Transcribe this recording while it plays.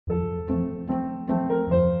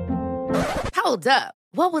Hold up.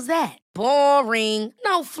 What was that? Boring.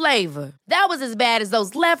 No flavor. That was as bad as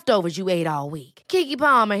those leftovers you ate all week. Keke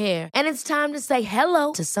Palmer here, and it's time to say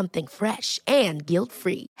hello to something fresh and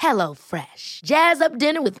guilt-free. Hello Fresh. Jazz up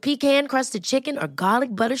dinner with pecan-crusted chicken or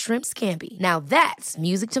garlic butter shrimp scampi. Now that's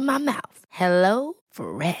music to my mouth. Hello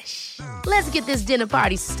Fresh. Let's get this dinner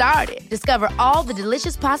party started. Discover all the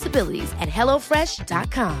delicious possibilities at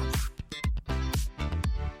hellofresh.com.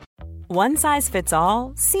 One size fits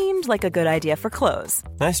all seemed like a good idea for clothes.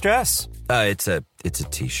 Nice dress. It's a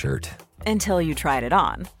t-shirt. Until you tried it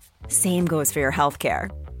on. Same goes for your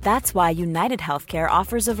healthcare. That's why United Healthcare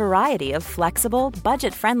offers a variety of flexible,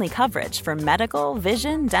 budget-friendly coverage for medical,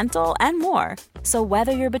 vision, dental, and more. So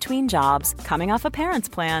whether you're between jobs, coming off a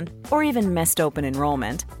parent's plan, or even missed open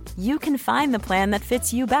enrollment, you can find the plan that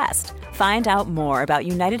fits you best. Find out more about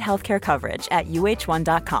United Healthcare coverage at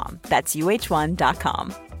uh1.com. That's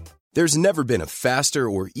uh1.com. There's never been a faster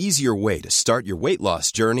or easier way to start your weight loss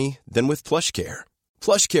journey than with PlushCare.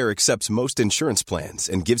 PlushCare accepts most insurance plans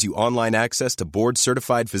and gives you online access to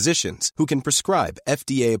board-certified physicians who can prescribe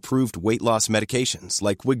FDA-approved weight loss medications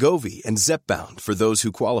like Wegovy and Zepbound for those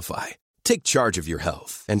who qualify. Take charge of your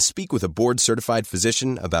health and speak with a board-certified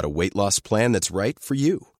physician about a weight loss plan that's right for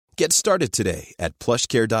you. Get started today at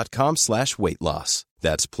plushcare.com/weight-loss.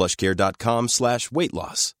 That's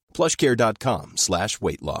plushcare.com/weight-loss.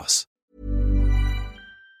 plushcare.com/weight-loss.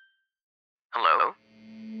 Hello?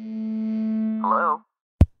 Hello?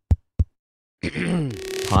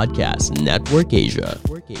 Podcast Network Asia.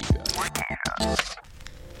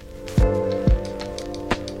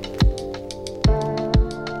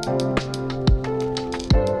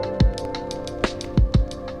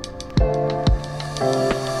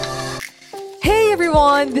 Hey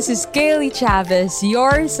everyone, this is Kaylee Chavez,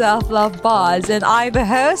 your self-love boss, and I'm the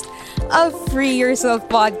host of Free Yourself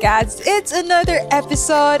Podcast. It's another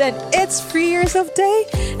episode and it's Free Yourself Day,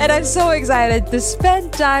 and I'm so excited to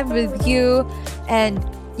spend time with you. And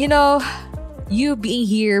you know, you being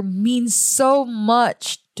here means so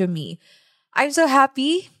much to me. I'm so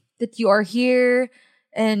happy that you are here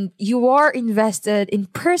and you are invested in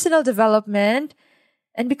personal development,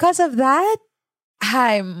 and because of that,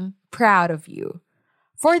 I'm proud of you.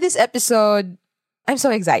 For this episode, I'm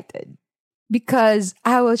so excited because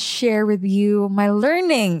I will share with you my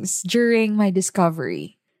learnings during my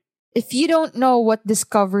discovery. If you don't know what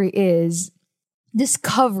discovery is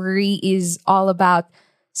all about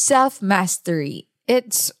self-mastery.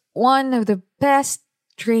 It's one of the best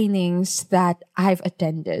trainings that I've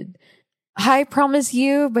attended. I promise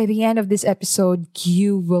you, by the end of this episode,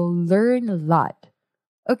 you will learn a lot.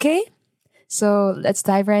 Okay? So let's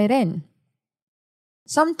dive right in.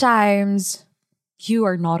 Sometimes you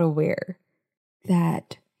are not aware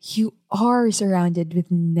that you are surrounded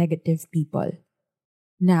with negative people.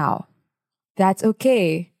 Now, that's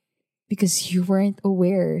okay because you weren't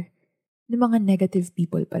aware na mga negative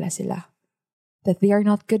people pala sila, that they are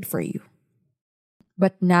not good for you.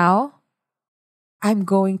 But now, I'm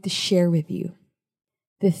going to share with you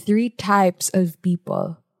the 3 types of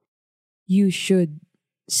people you should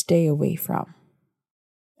stay away from.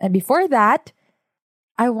 And before that,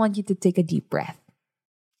 I want you to take a deep breath.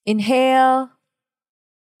 Inhale,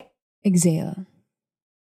 exhale.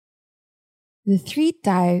 The 3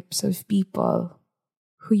 types of people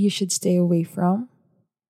who you should stay away from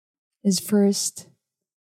is first,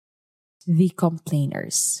 the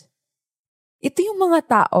complainers. Ito yung mga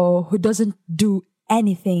tao who doesn't do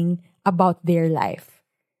anything about their life.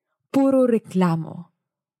 Puro reklamo.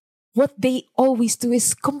 What they always do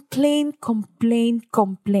is complain.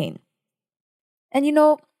 And you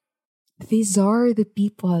know, these are the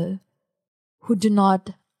people who do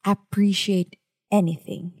not appreciate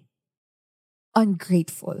anything.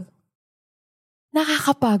 Ungrateful.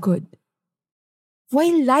 Nakakapagod. Why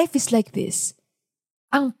life is like this?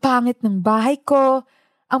 Ang pangit ng bahay ko,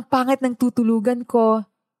 ang pangit ng tutulugan ko.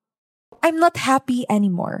 I'm not happy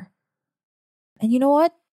anymore. And you know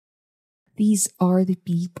what? These are the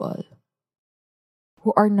people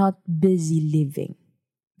who are not busy living.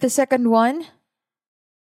 The second one,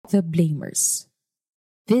 the blamers.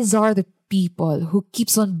 These are the people who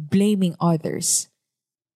keeps on blaming others.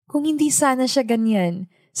 Kung hindi sana siya ganyan,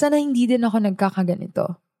 sana hindi din ako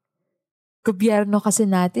nagkakaganito. Gobyerno kasi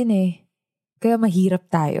natin kaya mahirap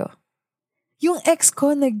tayo. Yung ex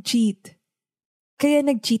ko nag-cheat, kaya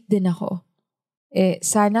nag-cheat din ako.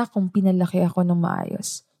 Sana kung pinalaki ako ng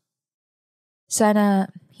maayos. Sana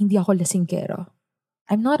hindi ako lasinggero.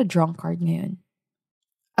 I'm not a drunkard ngayon.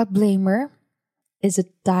 A blamer is a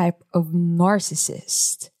type of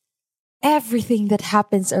narcissist. Everything that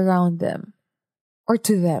happens around them or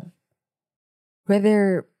to them,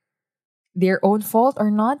 whether their own fault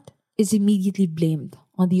or not, is immediately blamed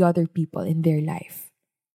on the other people in their life.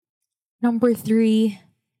 Number 3,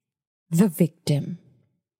 the victim.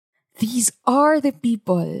 These are the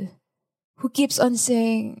people who keeps on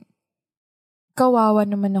saying, kawawa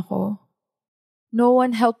naman ako. No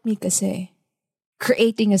one helped me kasi.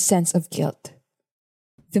 Creating a sense of guilt.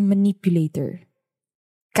 The manipulator.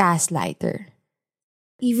 Gaslighter.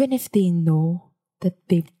 Even if they know that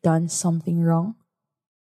they've done something wrong,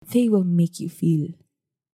 they will make you feel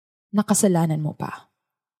nakasalanan mo pa.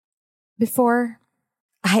 Before,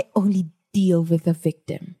 I only deal with the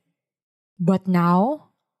victim. But now,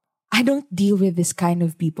 I don't deal with this kind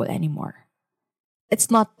of people anymore. It's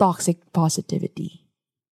not toxic positivity.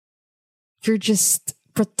 You're just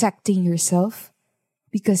protecting yourself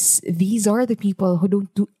because these are the people who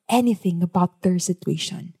don't do anything about their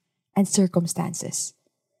situation and circumstances.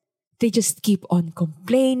 They just keep on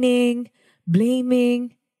complaining,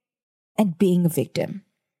 blaming, and being a victim.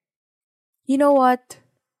 You know what?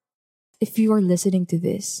 If you are listening to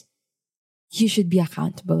this, you should be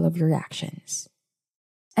accountable of your actions.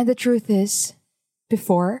 And the truth is,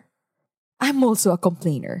 before, I'm also a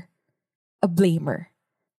complainer, a blamer,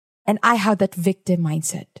 and I have that victim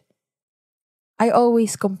mindset. I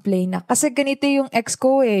always complain na kasi ganito yung ex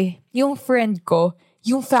ko yung friend ko,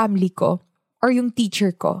 yung family ko, or yung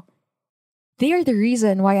teacher ko. They are the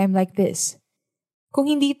reason why I'm like this. Kung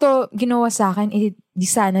hindi to ginawa sa akin, di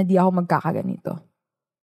sana di ako magkakaganito.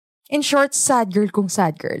 In short, sad girl kung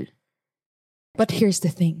sad girl. But here's the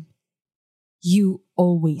thing. You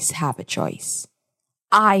always have a choice.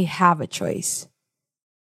 I have a choice.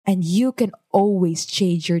 And you can always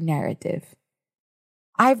change your narrative.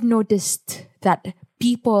 I've noticed that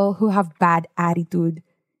people who have bad attitude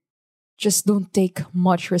just don't take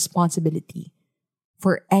much responsibility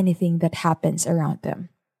for anything that happens around them.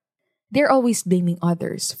 They're always blaming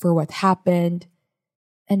others for what happened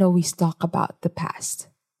and always talk about the past.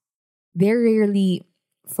 They rarely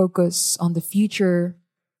focus on the future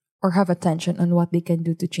or have attention on what they can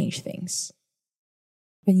do to change things.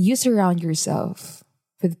 When you surround yourself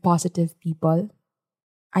with positive people,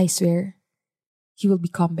 I swear, you will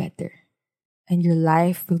become better. And your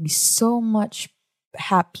life will be so much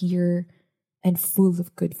happier and full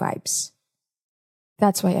of good vibes.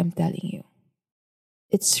 That's why I'm telling you.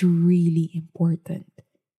 It's really important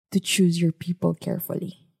to choose your people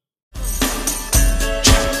carefully.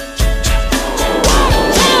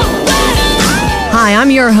 Hi,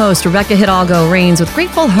 I'm your host, Rebecca Hidalgo Rains with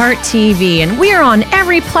Grateful Heart TV, and we are on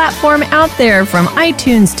every platform out there from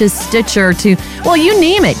iTunes to Stitcher to, well, you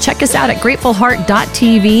name it. Check us out at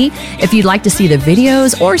gratefulheart.tv if you'd like to see the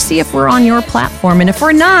videos or see if we're on your platform. And if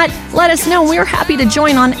we're not, let us know. We're happy to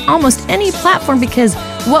join on almost any platform because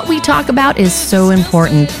what we talk about is so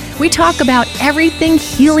important. We talk about everything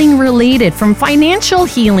healing related, from financial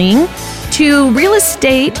healing to real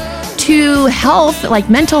estate to health, like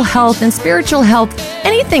mental health and spiritual health.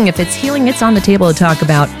 Anything, if it's healing, it's on the table to talk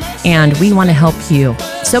about, and we want to help you.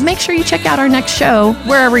 So make sure you check out our next show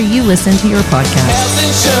wherever you listen to your podcast. Health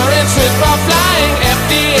insurance with flying,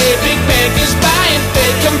 FDA, big bank is buying,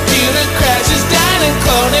 fake computer crashes, dining,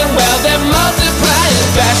 cloning, well, they're multiplying.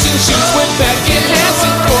 Fashion shoots with Becky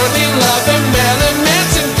Hansen, Courtney Love, and Marilyn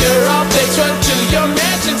Manson. You're all pics, run to your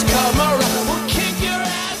mansions, come around, we'll kick your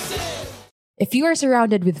ass in. If you are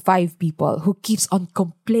surrounded with 5 people who keeps on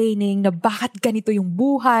complaining na bakit ganito yung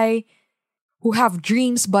buhay, who have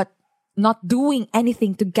dreams but not doing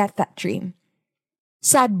anything to get that dream,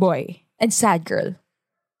 sad boy and sad girl,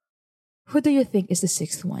 who do you think is the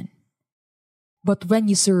 6th one? But when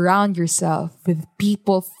you surround yourself with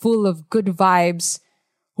people full of good vibes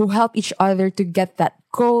who help each other to get that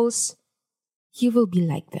goals, you will be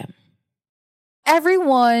like them.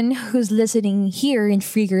 Everyone who's listening here in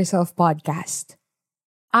Free Yourself podcast,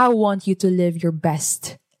 I want you to live your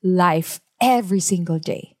best life every single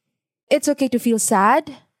day. It's okay to feel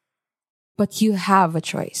sad, but you have a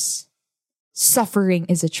choice. Suffering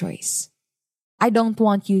is a choice. I don't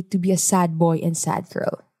want you to be a sad boy and sad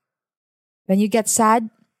girl. When you get sad,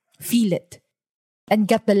 feel it and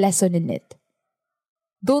get the lesson in it.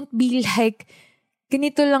 Don't be like,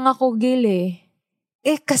 ganito lang ako, Gil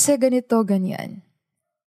kasi ganito, ganyan.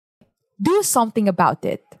 Do something about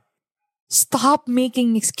it. Stop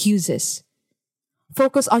making excuses.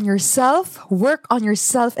 Focus on yourself, work on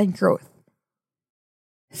yourself and growth.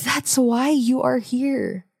 That's why you are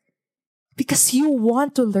here. Because you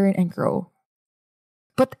want to learn and grow.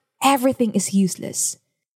 But everything is useless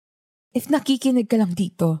if nakikinig ka lang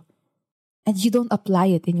dito and you don't apply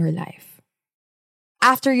it in your life.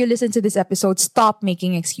 After you listen to this episode, stop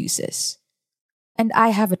making excuses. And I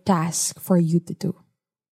have a task for you to do.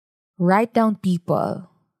 Write down people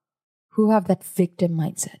who have that victim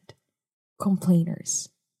mindset, complainers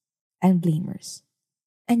and blamers.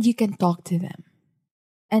 And you can talk to them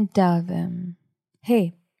and tell them,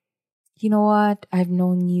 hey, you know what? I've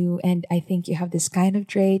known you and I think you have this kind of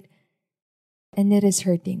trait and it is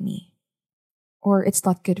hurting me. Or it's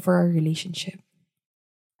not good for our relationship.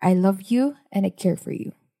 I love you and I care for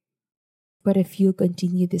you. But if you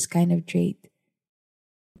continue this kind of trait,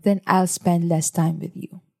 then I'll spend less time with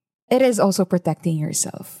you. It is also protecting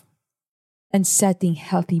yourself and setting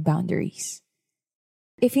healthy boundaries.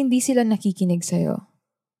 If hindi sila nakikinig sa'yo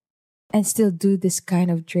and still do this kind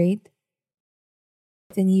of trait,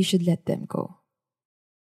 then you should let them go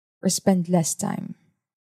or spend less time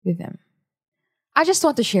with them. I just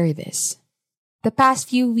want to share this. The past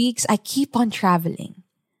few weeks, I keep on traveling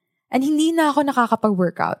and hindi na ako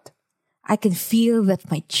nakakapag-workout. I can feel that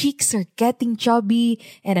my cheeks are getting chubby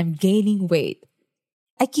and I'm gaining weight.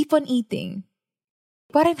 I keep on eating,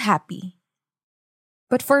 but I'm happy.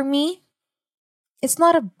 But for me, it's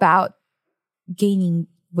not about gaining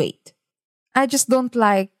weight. I just don't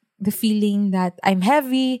like the feeling that I'm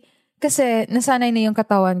heavy kasi nasanay na yung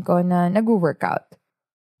katawan ko na nag-workout.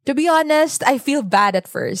 To be honest, I feel bad at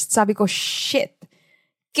first. Sabi ko, shit,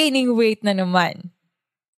 gaining weight na naman.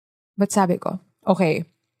 But sabi ko, okay,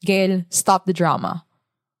 Gail, stop the drama.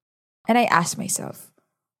 And I asked myself,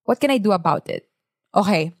 what can I do about it?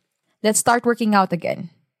 Okay, let's start working out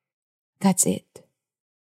again. That's it.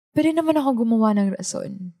 Pero naman ako gumawa ng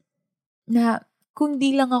rason na kung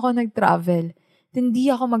di lang ako nag-travel, hindi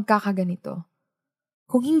ako magkakaganito.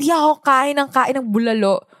 Kung hindi ako kain ng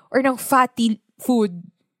bulalo or ng fatty food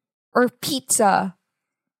or pizza,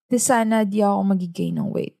 di sana di ako magigain ng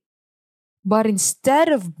weight. But instead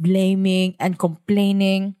of blaming and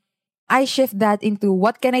complaining, I shift that into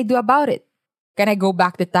what can I do about it? Can I go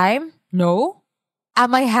back to time? No.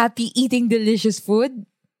 Am I happy eating delicious food?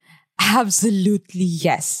 Absolutely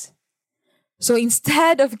yes. So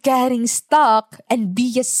instead of getting stuck and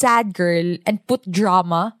be a sad girl and put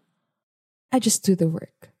drama, I just do the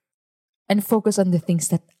work and focus on the things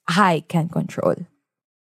that I can control.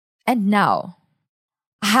 And now,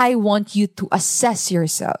 I want you to assess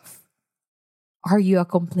yourself. Are you a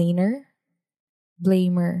complainer,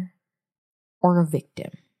 blamer, or a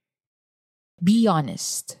victim? Be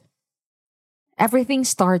honest. Everything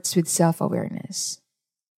starts with self-awareness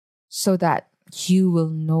so that you will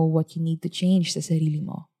know what you need to change sa sarili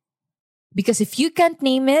mo. Because if you can't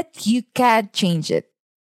name it, you can't change it.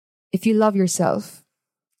 If you love yourself,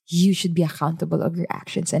 you should be accountable of your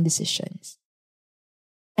actions and decisions.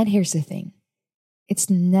 And here's the thing. It's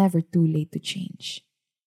never too late to change.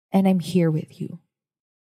 And I'm here with you.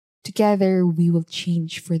 Together, we will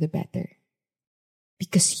change for the better.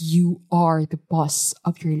 Because you are the boss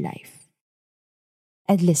of your life.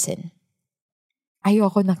 And listen,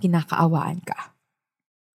 ayoko na kinakaawaan ka.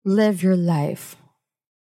 Live your life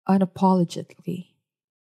unapologetically.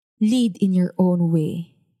 Lead in your own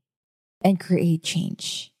way and create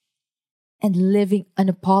change. And living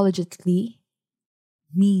unapologetically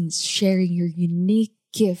means sharing your unique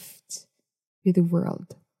gift with the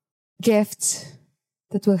world. Gifts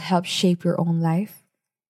that will help shape your own life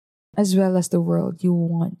as well as the world you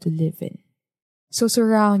want to live in. So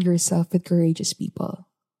surround yourself with courageous people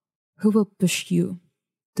who will push you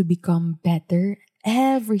to become better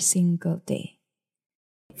every single day.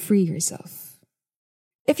 Free yourself.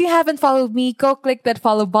 If you haven't followed me, go click that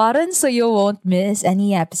follow button so you won't miss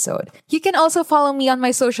any episode. You can also follow me on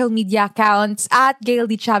my social media accounts at Gail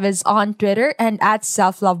D. Chavez on Twitter and at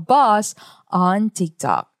SelfLoveBoss on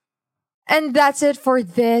TikTok. And that's it for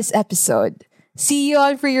this episode. See you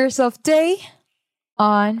on Free Yourself Day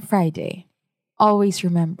on Friday. Always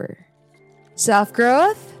remember,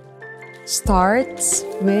 self-growth starts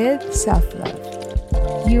with self-love.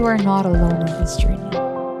 You are not alone in this journey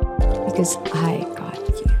because I got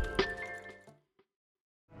you.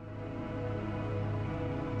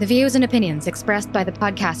 The views and opinions expressed by the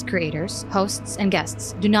podcast creators, hosts, and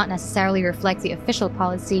guests do not necessarily reflect the official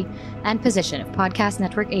policy and position of Podcast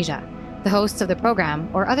Network Asia, the hosts of the program,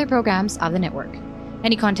 or other programs of the network.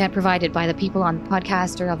 Any content provided by the people on the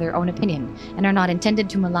podcast are of their own opinion and are not intended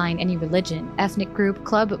to malign any religion, ethnic group,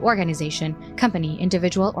 club, organization, company,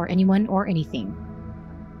 individual, or anyone or anything.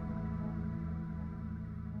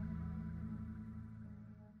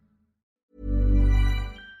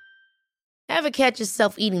 Ever catch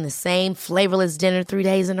yourself eating the same flavorless dinner 3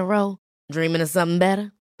 days in a row? Dreaming of something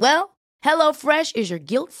better? Well, HelloFresh is your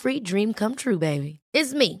guilt-free dream come true, baby.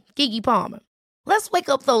 It's me, Keke Palmer. Let's wake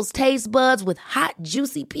up those taste buds with hot,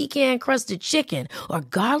 juicy pecan-crusted chicken or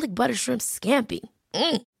garlic butter shrimp scampi.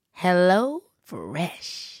 Hello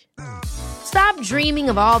Fresh. Stop dreaming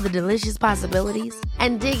of all the delicious possibilities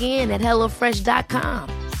and dig in at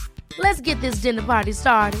HelloFresh.com. Let's get this dinner party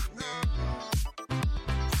started.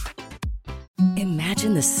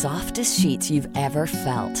 Imagine the softest sheets you've ever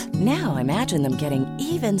felt. Now imagine them getting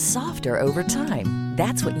even softer over time.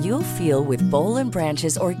 That's what you'll feel with Boll &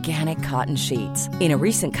 Branch's organic cotton sheets. In a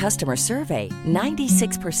recent customer survey,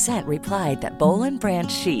 96% replied that Boll &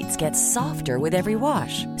 Branch sheets get softer with every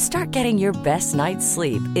wash. Start getting your best night's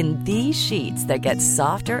sleep in these sheets that get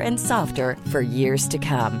softer and softer for years to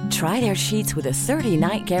come. Try their sheets with a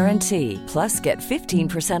 30-night guarantee. Plus, get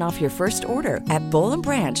 15% off your first order at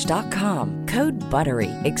bollandbranch.com. Code BUTTERY.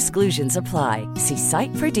 Exclusions apply. See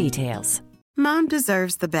site for details. Mom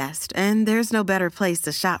deserves the best, and there's no better place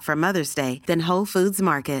to shop for Mother's Day than Whole Foods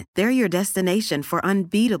Market. They're your destination for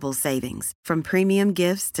unbeatable savings, from premium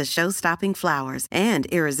gifts to show-stopping flowers and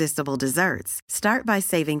irresistible desserts. Start by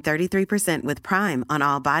saving 33% with Prime on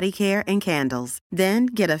all body care and candles. Then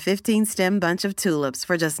get a 15-stem bunch of tulips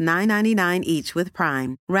for just $9.99 each with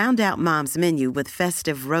Prime. Round out Mom's menu with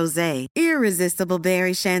festive rosé, irresistible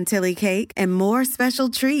berry chantilly cake, and more special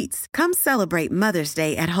treats. Come celebrate Mother's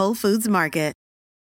Day at Whole Foods Market.